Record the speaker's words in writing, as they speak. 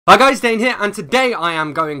Hi guys, Dane here, and today I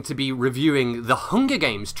am going to be reviewing the Hunger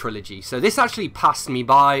Games trilogy. So this actually passed me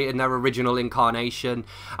by in their original incarnation,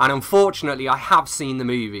 and unfortunately I have seen the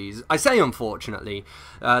movies. I say unfortunately.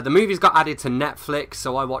 The movies got added to Netflix,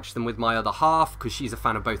 so I watched them with my other half, because she's a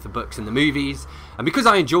fan of both the books and the movies. And because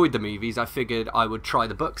I enjoyed the movies, I figured I would try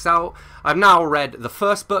the books out. I've now read the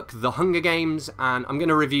first book, The Hunger Games, and I'm going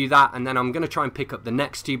to review that, and then I'm going to try and pick up the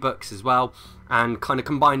next two books as well, and kind of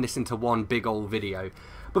combine this into one big old video.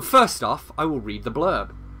 But first off, I will read the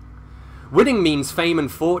blurb. Winning means fame and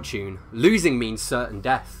fortune. Losing means certain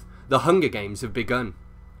death. The Hunger Games have begun.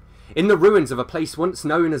 In the ruins of a place once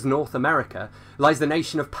known as North America lies the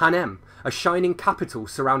nation of Panem, a shining capital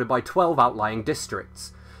surrounded by 12 outlying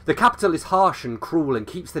districts. The capital is harsh and cruel and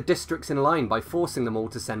keeps the districts in line by forcing them all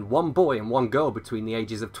to send one boy and one girl between the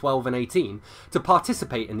ages of 12 and 18 to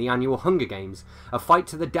participate in the annual Hunger Games, a fight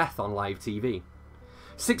to the death on live TV.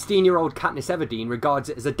 16-year-old Katniss Everdeen regards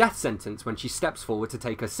it as a death sentence when she steps forward to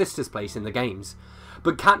take her sister's place in the games.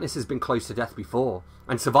 But Katniss has been close to death before,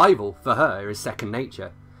 and survival, for her, is second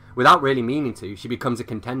nature. Without really meaning to, she becomes a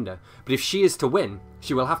contender, but if she is to win,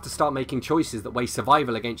 she will have to start making choices that weigh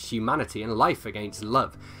survival against humanity and life against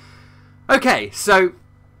love. Okay, so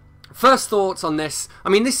first thoughts on this. I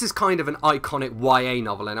mean, this is kind of an iconic YA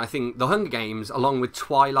novel, and I think The Hunger Games, along with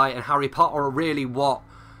Twilight and Harry Potter, are really what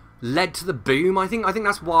led to the boom. I think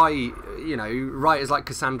that's why, you know, writers like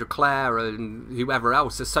Cassandra Clare and whoever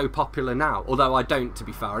else are so popular now. Although I don't, to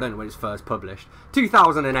be fair, I don't know when it's first published.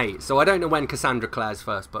 2008, so I don't know when Cassandra Clare's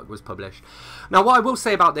first book was published. Now, what I will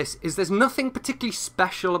say about this is there's nothing particularly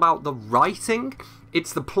special about the writing.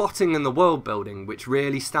 It's the plotting and the world building which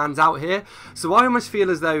really stands out here. So I almost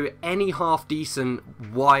feel as though any half-decent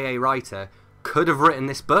YA writer could have written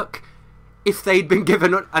this book if they'd been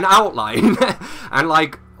given an outline and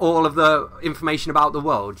like all of the information about the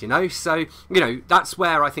world, you know. So, you know, that's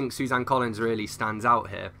where I think Suzanne Collins really stands out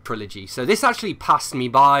here. Trilogy. So this actually passed me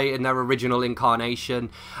by in their original incarnation,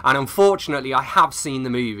 and unfortunately I have seen the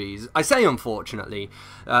movies. I say unfortunately.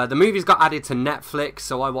 The movies got added to Netflix,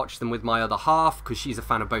 so I watched them with my other half, because she's a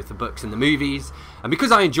fan of both the books and the movies. And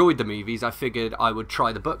because I enjoyed the movies, I figured I would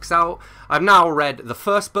try the books out. I've now read the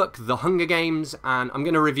first book, The Hunger Games, and I'm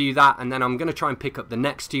going to review that, and then I'm going to try and pick up the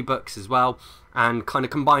next two books as well, and kind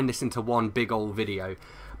of combine this into one big old video.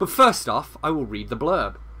 But first off, I will read the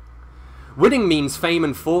blurb. Winning means fame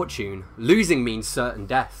and fortune. Losing means certain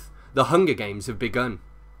death. The Hunger Games have begun.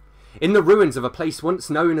 In the ruins of a place once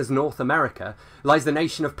known as North America lies the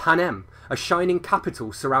nation of Panem, a shining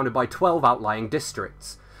capital surrounded by 12 outlying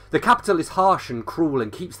districts. The capital is harsh and cruel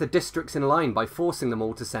and keeps the districts in line by forcing them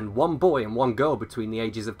all to send one boy and one girl between the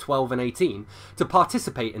ages of 12 and 18 to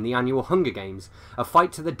participate in the annual Hunger Games, a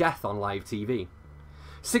fight to the death on live TV.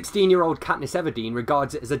 16-year-old Katniss Everdeen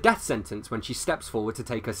regards it as a death sentence when she steps forward to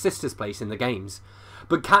take her sister's place in the games.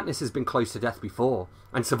 But Katniss has been close to death before,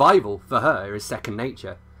 and survival, for her, is second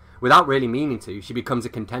nature. Without really meaning to, she becomes a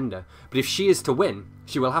contender, but if she is to win,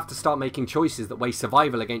 she will have to start making choices that weigh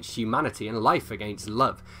survival against humanity and life against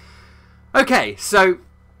love. Okay, so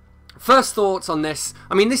first thoughts on this.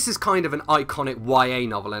 I mean, this is kind of an iconic YA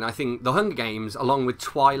novel, and I think The Hunger Games, along with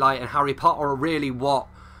Twilight and Harry Potter, are really what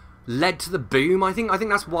led to the boom. I think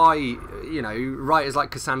that's why, you know, writers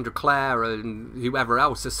like Cassandra Clare and whoever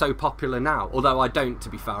else are so popular now. Although I don't, to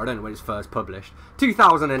be fair, I don't know when it's first published.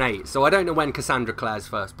 2008, so I don't know when Cassandra Clare's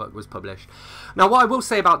first book was published. Now, what I will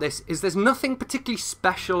say about this is there's nothing particularly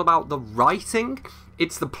special about the writing.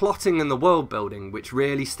 It's the plotting and the world building which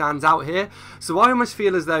really stands out here. So I almost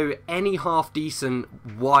feel as though any half-decent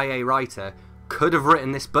YA writer could have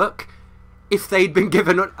written this book if they'd been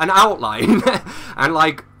given an outline and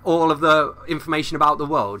like all of the information about the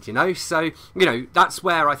world, you know. So, you know, that's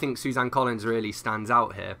where I think Suzanne Collins really stands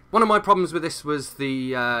out here. One of my problems with this was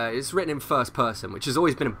it's written in first person, which has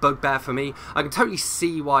always been a bugbear for me. I can totally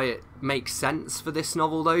see why it makes sense for this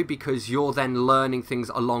novel though, because you're then learning things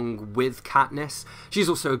along with Katniss. She's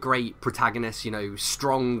also a great protagonist, you know,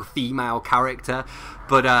 strong female character,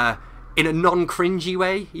 but in a non-cringy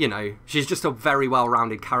way, you know. She's just a very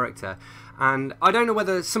well-rounded character. And I don't know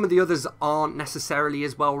whether some of the others aren't necessarily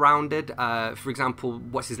as well-rounded. For example,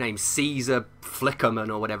 what's his name? Caesar Flickerman,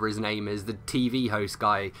 or whatever his name is, the TV host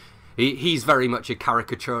guy. He's very much a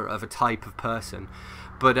caricature of a type of person.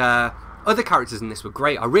 But other characters in this were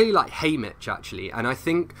great. I really like Haymitch, actually. And I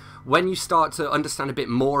think when you start to understand a bit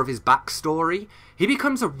more of his backstory, he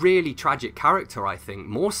becomes a really tragic character, I think,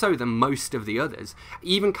 more so than most of the others,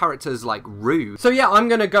 even characters like Rue. So yeah, I'm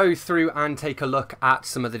going to go through and take a look at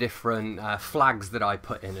some of the different flags that I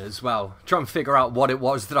put in as well, try and figure out what it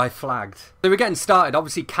was that I flagged. So we're getting started.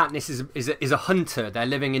 Obviously Katniss is a hunter. They're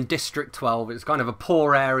living in District 12. It's kind of a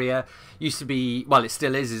poor area, used to be, well, it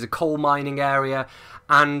still is a coal mining area.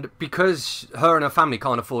 And because her and her family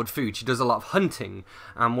can't afford food, she does a lot of hunting.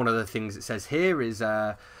 And one of the things it says here is,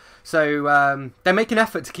 they make an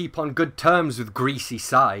effort to keep on good terms with Greasy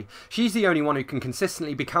Sai. She's the only one who can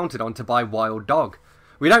consistently be counted on to buy wild dog.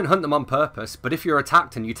 We don't hunt them on purpose, but if you're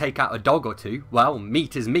attacked and you take out a dog or two, well,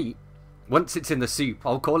 meat is meat. Once it's in the soup,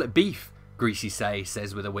 I'll call it beef, Greasy Sai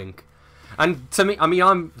says with a wink. And to me, I mean,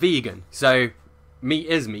 I'm vegan, so meat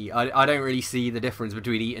is meat. I don't really see the difference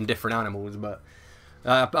between eating different animals, but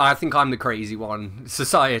I think I'm the crazy one,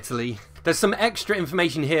 societally. There's some extra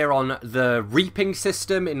information here on the reaping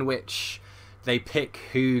system, in which they pick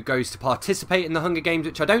who goes to participate in the Hunger Games,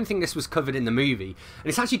 which I don't think this was covered in the movie. And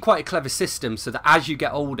it's actually quite a clever system, so that as you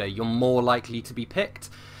get older, you're more likely to be picked.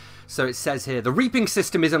 So it says here, the reaping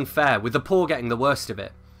system is unfair, with the poor getting the worst of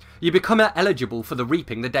it. You become eligible for the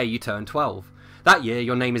reaping the day you turn 12. That year,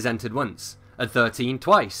 your name is entered once. At 13,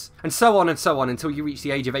 twice, and so on until you reach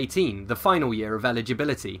the age of 18, the final year of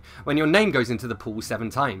eligibility, when your name goes into the pool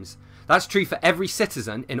 7 times. That's true for every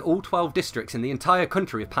citizen in all 12 districts in the entire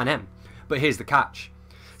country of Panem. But here's the catch.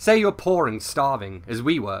 Say you're poor and starving, as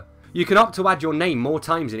we were. You can opt to add your name more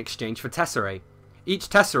times in exchange for tesserae. Each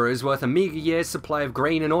tesserae is worth a meagre year's supply of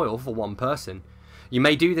grain and oil for one person. You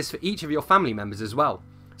may do this for each of your family members as well.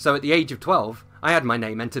 So at the age of 12, I had my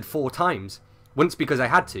name entered 4 times. Once because I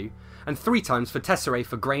had to, and 3 times for tesserae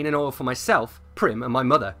for grain and oil for myself, Prim, and my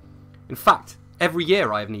mother. In fact, every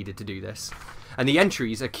year I have needed to do this, and the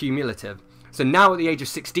entries are cumulative, so now at the age of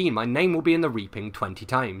 16 my name will be in the reaping 20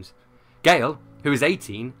 times. Gale, who is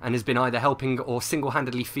 18 and has been either helping or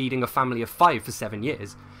single-handedly feeding a family of 5 for 7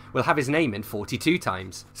 years, will have his name in 42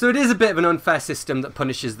 times. So it is a bit of an unfair system that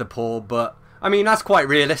punishes the poor, but I mean, that's quite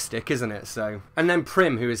realistic, isn't it? So, and then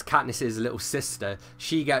Prim, who is Katniss's little sister,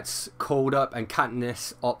 she gets called up, and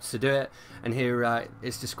Katniss opts to do it. And here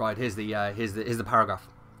it's described. Here's the paragraph.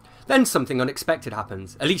 Then something unexpected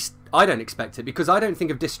happens. At least I don't expect it, because I don't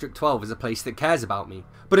think of District 12 as a place that cares about me.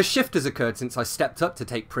 But a shift has occurred since I stepped up to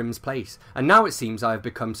take Prim's place, and now it seems I have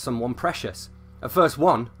become someone precious. At first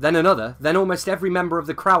one, then another, then almost every member of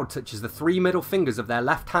the crowd touches the 3 middle fingers of their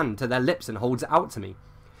left hand to their lips and holds it out to me.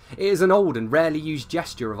 It is an old and rarely used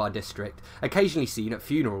gesture of our district, occasionally seen at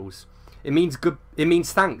funerals. It means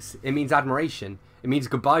thanks, it means admiration, it means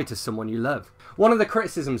goodbye to someone you love. One of the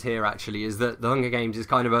criticisms here actually is that the Hunger Games is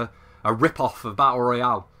kind of a rip-off of Battle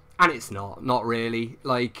Royale. And it's not really.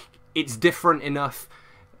 Like, it's different enough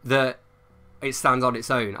that it stands on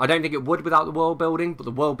its own. I don't think it would without the world building, but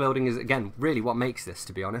the world building is, again, really what makes this,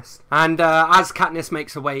 to be honest. And as Katniss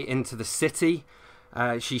makes her way into the city,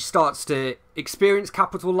 she starts to experience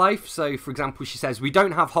capital life. So, for example, she says, we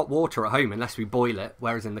don't have hot water at home unless we boil it,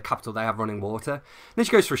 whereas in the capital they have running water. Then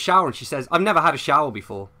she goes for a shower and she says, I've never had a shower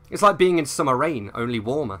before. It's like being in summer rain, only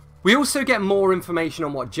warmer. We also get more information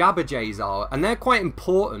on what Jabberjays are, and they're quite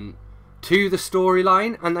important to the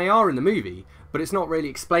storyline, and they are in the movie, but it's not really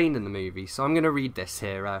explained in the movie, so I'm going to read this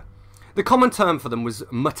here. The common term for them was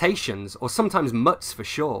mutations, or sometimes mutts for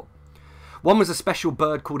short. One was a special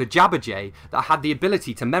bird called a jabberjay that had the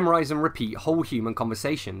ability to memorise and repeat whole human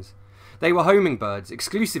conversations. They were homing birds,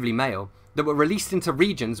 exclusively male, that were released into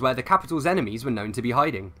regions where the capital's enemies were known to be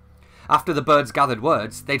hiding. After the birds gathered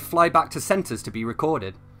words, they'd fly back to centres to be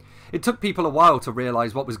recorded. It took people a while to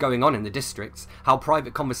realise what was going on in the districts, how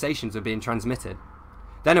private conversations were being transmitted.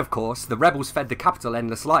 Then, of course, the rebels fed the capital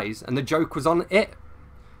endless lies, and the joke was on it.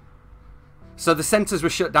 So the centres were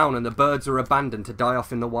shut down and the birds were abandoned to die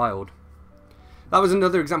off in the wild. That was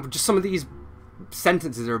another example. Just some of these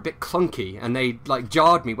sentences are a bit clunky, and they like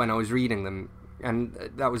jarred me when I was reading them. And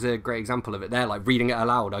that was a great example of it there. Like reading it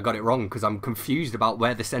aloud, I got it wrong because I'm confused about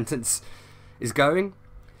where the sentence is going.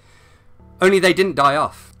 Only they didn't die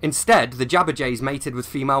off. Instead, the jabberjays mated with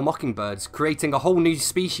female mockingbirds, creating a whole new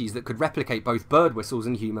species that could replicate both bird whistles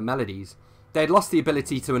and human melodies. They had lost the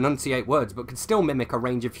ability to enunciate words, but could still mimic a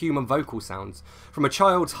range of human vocal sounds, from a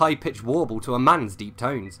child's high-pitched warble to a man's deep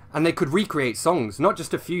tones. And they could recreate songs, not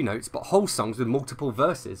just a few notes, but whole songs with multiple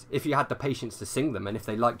verses, if you had the patience to sing them and if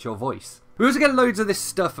they liked your voice. We also get loads of this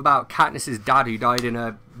stuff about Katniss's dad who died in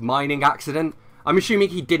a mining accident. I'm assuming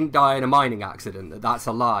he didn't die in a mining accident, that's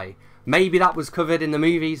a lie. Maybe that was covered in the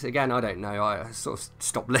movies. Again, I don't know. I sort of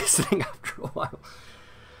stopped listening after a while.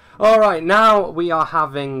 Alright, now we are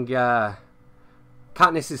having...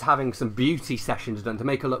 Katniss is having some beauty sessions done to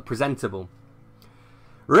make her look presentable.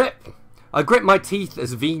 Rip! I grit my teeth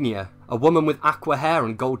as Venia, a woman with aqua hair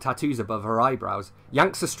and gold tattoos above her eyebrows,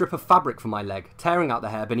 yanks a strip of fabric from my leg, tearing out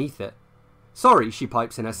the hair beneath it. Sorry, she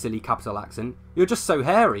pipes in her silly capital accent. You're just so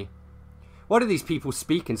hairy. Why do these people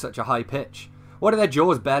speak in such a high pitch? Why do their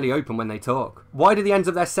jaws barely open when they talk? Why do the ends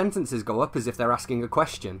of their sentences go up as if they're asking a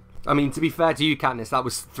question? I mean, to be fair to you, Katniss, that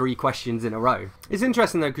was 3 questions in a row. It's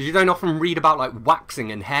interesting, though, because you don't often read about, like, waxing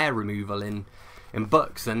and hair removal in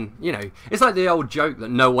books, and, you know, it's like the old joke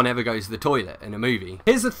that no one ever goes to the toilet in a movie.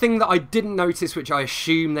 Here's a thing that I didn't notice, which I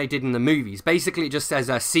assume they did in the movies. Basically, it just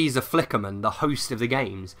says Caesar Flickerman, the host of the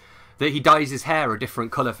games, that he dyes his hair a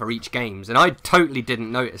different colour for each games, and I totally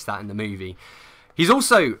didn't notice that in the movie. He's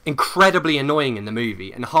also incredibly annoying in the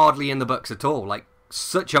movie, and hardly in the books at all, like,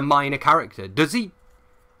 such a minor character. Does he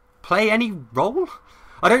play any role?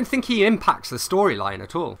 I don't think he impacts the storyline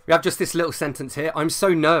at all. We have just this little sentence here. I'm so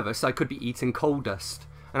nervous I could be eating coal dust.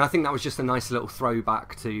 And I think that was just a nice little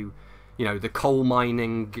throwback to, you know, the coal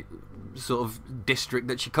mining sort of district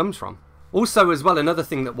that she comes from. Also, as well, another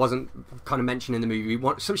thing that wasn't kind of mentioned in the movie,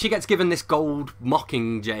 so she gets given this gold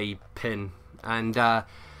Mockingjay pin. And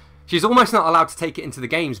she's almost not allowed to take it into the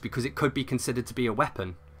games because it could be considered to be a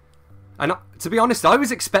weapon. And to be honest, I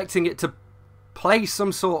was expecting it to play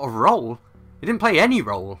some sort of role. It didn't play any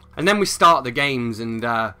role. And then we start the games, and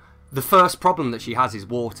the first problem that she has is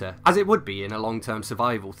water, as it would be in a long-term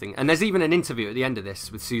survival thing. And there's even an interview at the end of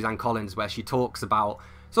this with Suzanne Collins where she talks about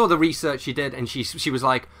sort of the research she did, and she was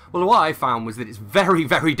like, well, what I found was that it's very,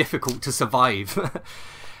 very difficult to survive.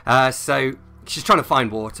 So she's trying to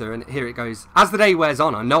find water, and here it goes. As the day wears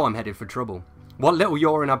on, I know I'm headed for trouble. What little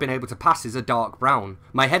urine I've been able to pass is a dark brown.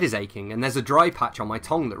 My head is aching, and there's a dry patch on my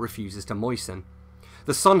tongue that refuses to moisten.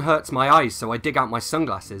 The sun hurts my eyes, so I dig out my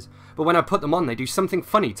sunglasses, but when I put them on they do something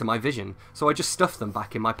funny to my vision, so I just stuff them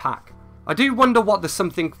back in my pack. I do wonder what the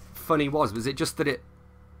something funny was. Was it just that it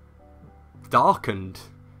darkened?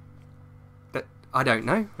 That I don't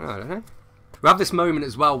know. We have this moment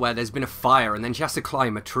as well where there's been a fire and then she has to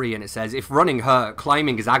climb a tree, and it says, if running hurt,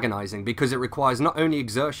 climbing is agonising because it requires not only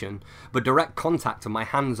exertion, but direct contact of my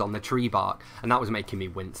hands on the tree bark. And that was making me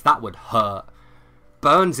wince. That would hurt.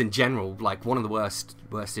 Burns in general, like one of the worst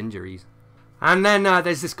injuries. And then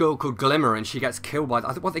there's this girl called Glimmer, and she gets killed by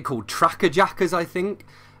what they call tracker jackers, I think.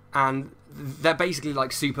 And they're basically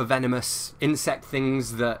like super venomous insect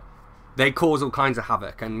things that they cause all kinds of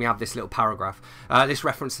havoc. And we have this little paragraph. This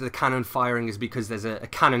reference to the cannon firing is because there's a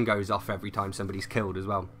cannon goes off every time somebody's killed as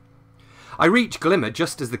well. I reach Glimmer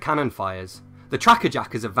just as the cannon fires. The tracker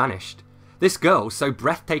jackers have vanished. This girl, so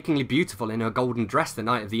breathtakingly beautiful in her golden dress the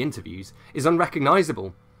night of the interviews, is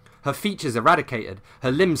unrecognisable. Her features eradicated,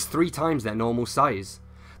 her limbs 3 times their normal size.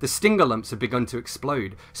 The stinger lumps have begun to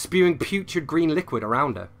explode, spewing putrid green liquid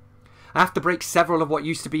around her. I have to break several of what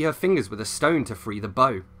used to be her fingers with a stone to free the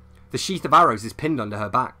bow. The sheath of arrows is pinned under her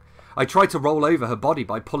back. I try to roll over her body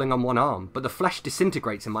by pulling on one arm, but the flesh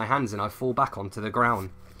disintegrates in my hands and I fall back onto the ground.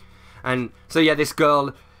 And so yeah, this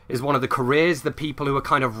girl is one of the careers, the people who are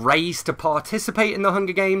kind of raised to participate in the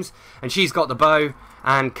Hunger Games, and she's got the bow,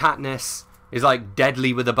 and Katniss is like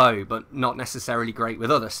deadly with a bow, but not necessarily great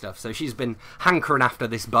with other stuff. So she's been hankering after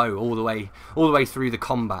this bow all the way through the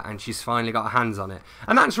combat, and she's finally got her hands on it.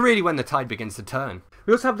 And that's really when the tide begins to turn.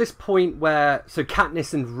 We also have this point where so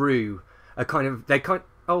Katniss and Rue are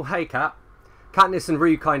oh hey Kat. Katniss and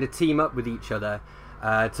Rue kind of team up with each other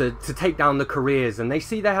to take down the careers, and they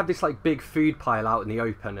see they have this like big food pile out in the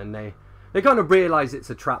open, and they kind of realise it's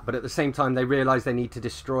a trap, but at the same time they realise they need to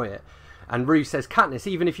destroy it. And Rue says, Katniss,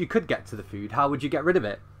 even if you could get to the food, how would you get rid of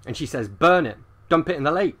it? And she says, burn it, dump it in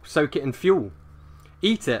the lake, soak it in fuel,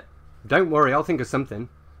 eat it. Don't worry, I'll think of something.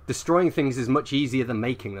 Destroying things is much easier than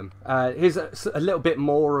making them. Here's a little bit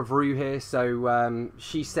more of Rue here. So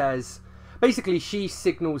she says, basically, she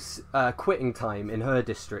signals quitting time in her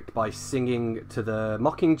district by singing to the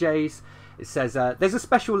Mockingjays. It says, there's a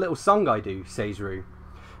special little song I do, says Rue.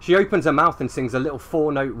 She opens her mouth and sings a little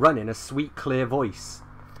 4-note run in a sweet, clear voice.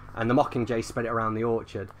 And the Mockingjay spread it around the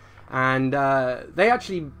orchard. And they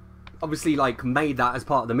actually, obviously, like, made that as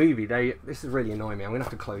part of the movie. This is really annoying me. I'm going to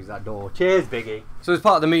have to close that door. Cheers, Biggie. So as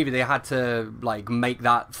part of the movie, they had to, like, make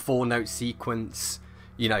that 4-note sequence,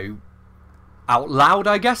 you know, out loud,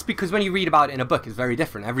 I guess, because when you read about it in a book, it's very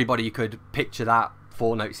different. Everybody could picture that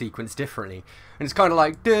 4-note sequence differently, and it's kind of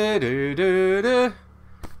like da da da da.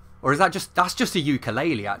 Or is that that's just a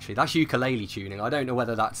ukulele? Actually, that's ukulele tuning. I don't know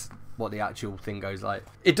whether that's what the actual thing goes like.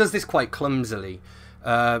 It does this quite clumsily.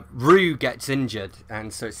 Rue gets injured,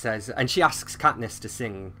 and so it says, and she asks Katniss to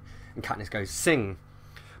sing, and Katniss goes, sing.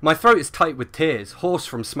 My throat is tight with tears, hoarse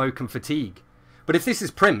from smoke and fatigue. But if this is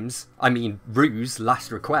Prim's, I mean Rue's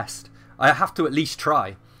last request, I have to at least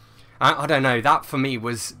try. I don't know, that for me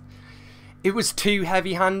was... It was too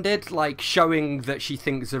heavy-handed, like showing that she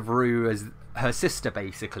thinks of Rue as her sister,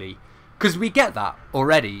 basically. Because we get that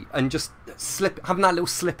already, and just having that little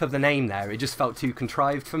slip of the name there, it just felt too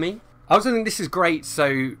contrived for me. I also think this is great,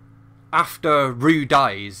 so after Rue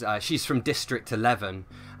dies, she's from District 11,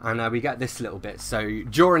 and we get this little bit. So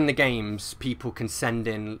during the games, people can send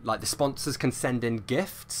in, like the sponsors can send in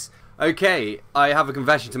gifts. Okay, I have a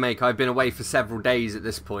confession to make. I've been away for several days at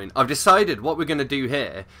this point. I've decided what we're going to do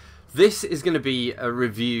here. This is going to be a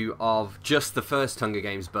review of just the first Hunger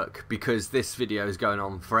Games book, because this video is going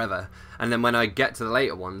on forever. And then when I get to the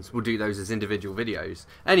later ones, we'll do those as individual videos.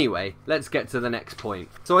 Anyway, let's get to the next point.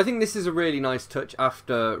 So I think this is a really nice touch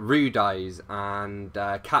after Rue dies and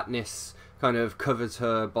Katniss kind of covers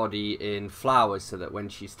her body in flowers so that when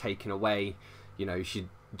she's taken away, you know, she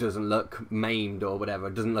doesn't look maimed or whatever,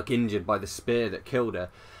 doesn't look injured by the spear that killed her.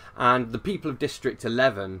 And the people of District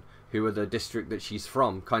 11, who are the district that she's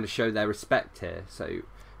from, kind of show their respect here. So it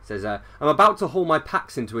says, I'm about to haul my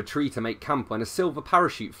packs into a tree to make camp when a silver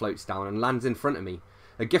parachute floats down and lands in front of me.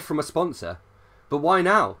 A gift from a sponsor. But why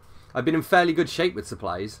now? I've been in fairly good shape with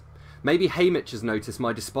supplies. Maybe Haymitch has noticed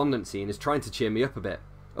my despondency and is trying to cheer me up a bit.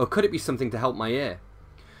 Or could it be something to help my ear?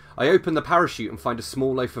 I open the parachute and find a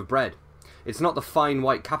small loaf of bread. It's not the fine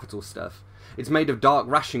white capital stuff. It's made of dark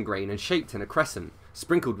ration grain and shaped in a crescent,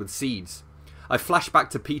 sprinkled with seeds. I flash back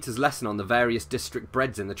to Peter's lesson on the various district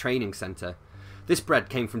breads in the training centre. This bread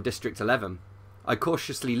came from District 11. I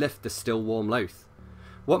cautiously lift the still warm loaf.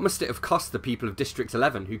 What must it have cost the people of District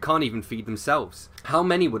 11 who can't even feed themselves? How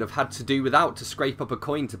many would have had to do without to scrape up a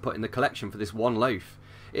coin to put in the collection for this one loaf?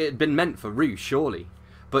 It had been meant for Rue, surely.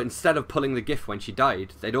 But instead of pulling the gift when she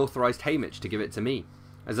died, they'd authorised Haymitch to give it to me.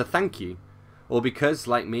 As a thank you. Or because,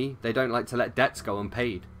 like me, they don't like to let debts go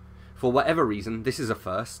unpaid. For whatever reason, this is a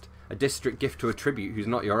first. A district gift to a tribute who's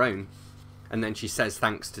not your own. And then she says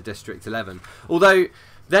thanks to District 11. Although,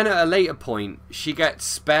 then at a later point, she gets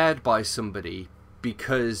spared by somebody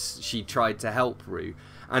because she tried to help Rue.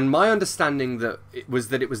 And my understanding that it was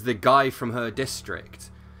the guy from her district.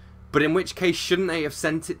 But in which case, shouldn't they have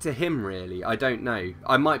sent it to him, really? I don't know.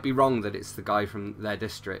 I might be wrong that it's the guy from their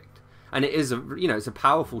district. And it is it's a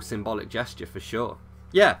powerful symbolic gesture for sure.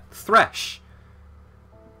 Yeah, Thresh.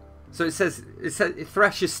 So it says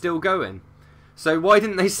Thresh is still going. So why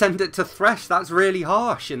didn't they send it to Thresh? That's really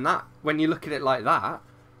harsh in that, when you look at it like that.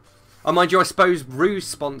 Oh, mind you, I suppose Rue's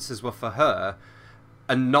sponsors were for her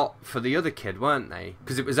and not for the other kid, weren't they?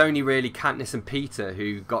 Because it was only really Katniss and Peter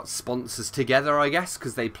who got sponsors together, I guess,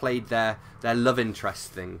 because they played their love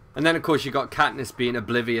interest thing. And then, of course, you got Katniss being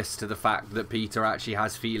oblivious to the fact that Peter actually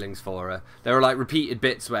has feelings for her. There were, like, repeated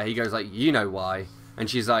bits where he goes, like, you know why? And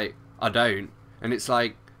she's like, I don't. And it's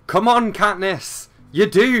like, come on, Katniss! You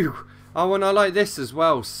do! Oh, and I like this as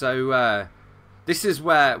well. So, this is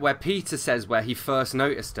where Peter says where he first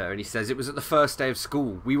noticed her. And he says, it was at the first day of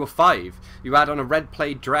school. We were 5. You had on a red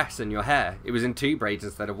plaid dress and your hair. It was in 2 braids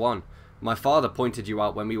instead of 1. My father pointed you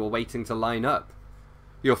out when we were waiting to line up.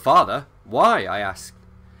 Your father? Why? I asked.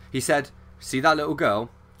 He said, see that little girl?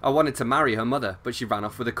 I wanted to marry her mother, but she ran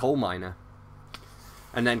off with a coal miner.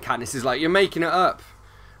 And then Katniss is like, you're making it up.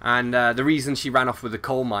 And the reason she ran off with the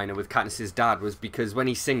coal miner with Katniss's dad was because when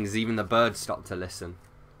he sings, even the birds stop to listen.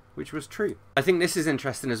 Which was true. I think this is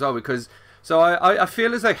interesting as well because... So I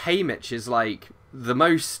feel as though Haymitch is like the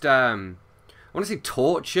most... I want to say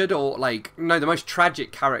tortured or like... No, the most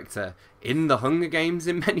tragic character in the Hunger Games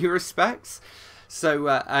in many respects. So,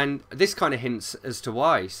 and this kind of hints as to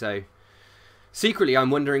why. So, secretly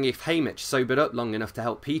I'm wondering if Haymitch sobered up long enough to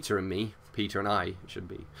help Peter and me. Peter and I, it should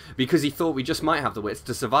be. Because he thought we just might have the wits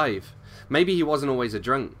to survive. Maybe he wasn't always a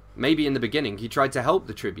drunk. Maybe in the beginning he tried to help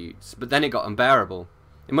the tributes, but then it got unbearable.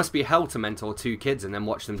 It must be hell to mentor 2 kids and then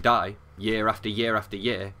watch them die, year after year after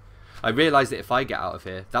year. I realise that if I get out of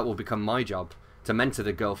here, that will become my job, to mentor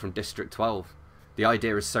the girl from District 12. The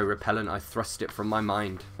idea is so repellent, I thrust it from my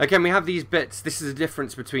mind. Again, we have these bits. This is the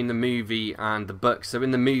difference between the movie and the book. So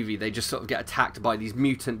in the movie, they just sort of get attacked by these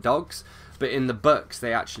mutant dogs. But in the books,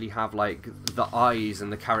 they actually have like the eyes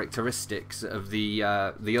and the characteristics of the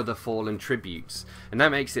other fallen tributes, and that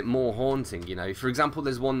makes it more haunting. You know, for example,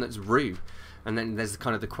 there's one that's Rue, and then there's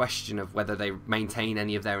kind of the question of whether they maintain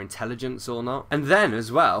any of their intelligence or not. And then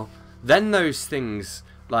as well, then those things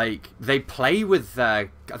like they play with I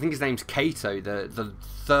think his name's Kato, the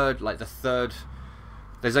third.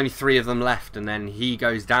 There's only 3 of them left, and then he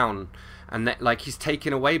goes down. And like he's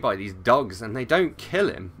taken away by these dogs, and they don't kill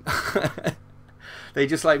him. They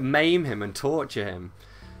just like maim him and torture him.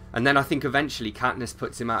 And then I think eventually Katniss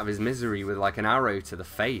puts him out of his misery with like an arrow to the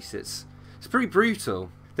face. It's pretty brutal.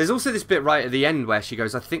 There's also this bit right at the end where she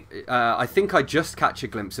goes, I think I just catch a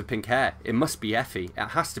glimpse of pink hair. It must be Effie. It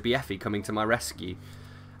has to be Effie coming to my rescue.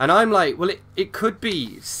 And I'm like, well, it could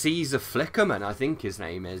be Caesar Flickerman, I think his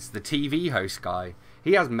name is, the TV host guy.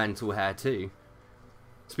 He has mental hair too.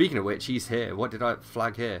 Speaking of which, he's here. What did I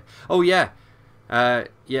flag here? Oh, yeah.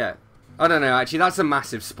 Yeah. I don't know, actually, that's a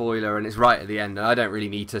massive spoiler, and it's right at the end, and I don't really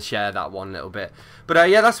need to share that one little bit. But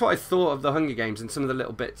yeah, that's what I thought of the Hunger Games and some of the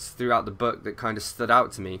little bits throughout the book that kind of stood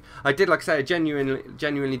out to me. I did, like I say, I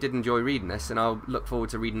genuinely did enjoy reading this, and I'll look forward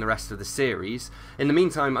to reading the rest of the series. In the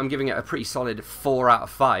meantime, I'm giving it a pretty solid 4 out of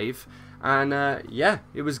 5, and yeah,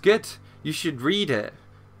 it was good. You should read it.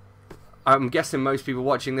 I'm guessing most people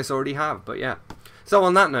watching this already have, but yeah. So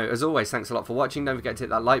on that note, as always, thanks a lot for watching. Don't forget to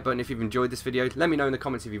hit that like button if you've enjoyed this video. Let me know in the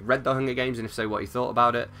comments if you've read The Hunger Games, and if so, what you thought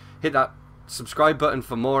about it. Hit that subscribe button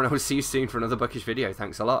for more, and I will see you soon for another bookish video.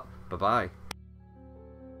 Thanks a lot. Bye-bye.